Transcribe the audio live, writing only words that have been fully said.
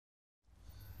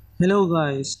Hello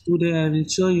guys, today I will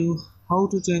show you how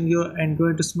to change your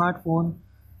Android smartphone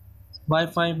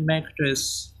Wi-Fi MAC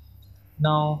address.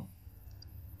 Now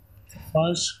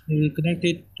first we will connect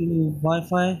it to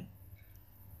Wi-Fi.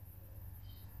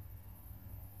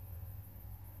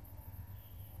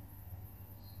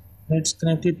 Let's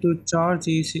connect it to charge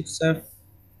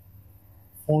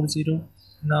E6F40.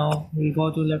 Now we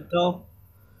go to laptop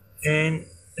and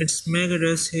its MAC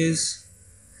address is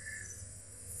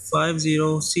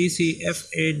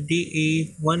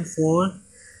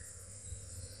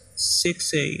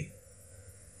 50CCF8DE146A.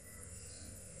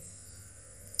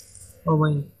 Oh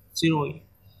my 0.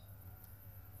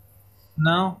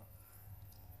 Now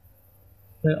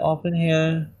we open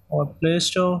here our Play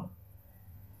Store.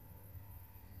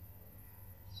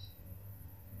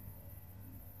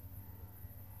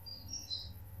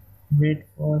 Wait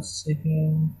for a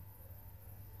second.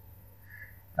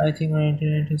 I think my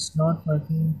internet is not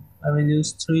working. I will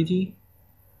use 3G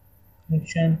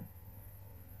connection.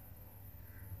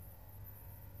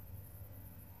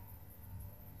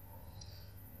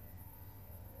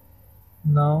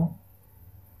 Now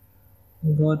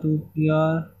go to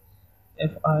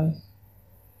PRFI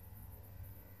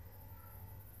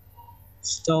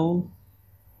install.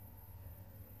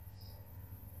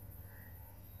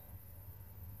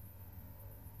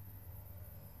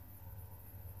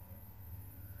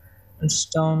 It's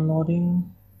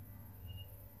downloading.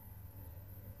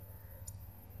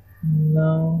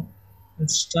 Now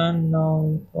it's done.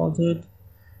 Now close it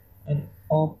and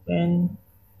open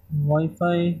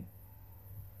Wi-Fi.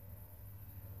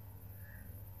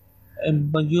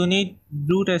 But you need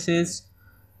root access.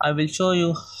 I will show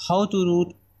you how to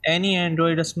root any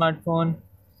Android smartphone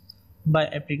by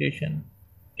application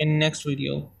in next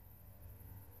video.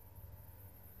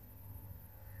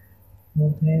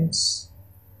 No thanks.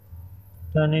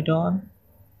 Turn it on.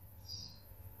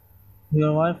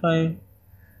 Your Wi-Fi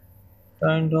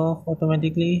turned off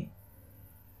automatically.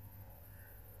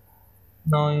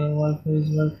 Now your Wi-Fi is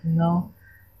working now.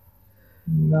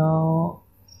 Now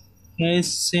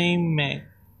here's same Mac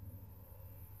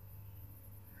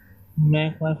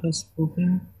Wi-Fi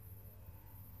spoofing.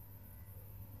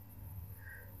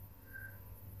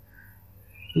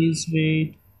 Please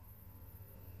wait.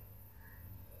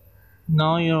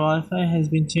 Now your Wi-Fi has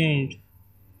been changed.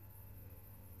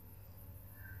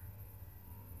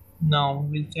 Now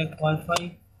we'll check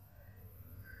Wi-Fi.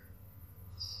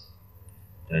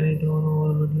 Turn it on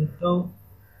over the laptop.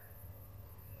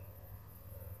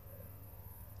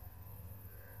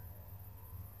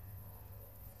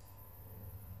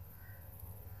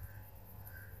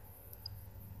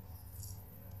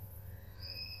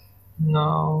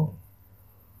 Now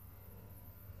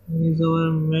is our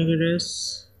MAC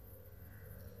address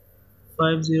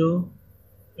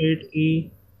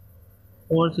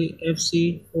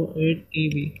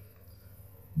 508E40FC48EB.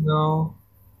 Now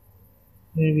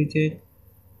here we check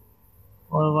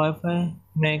our Wi-Fi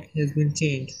MAC has been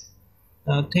changed.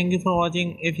 Thank you for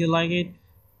watching. If you like it,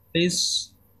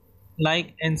 please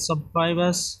like and subscribe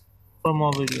us for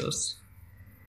more videos.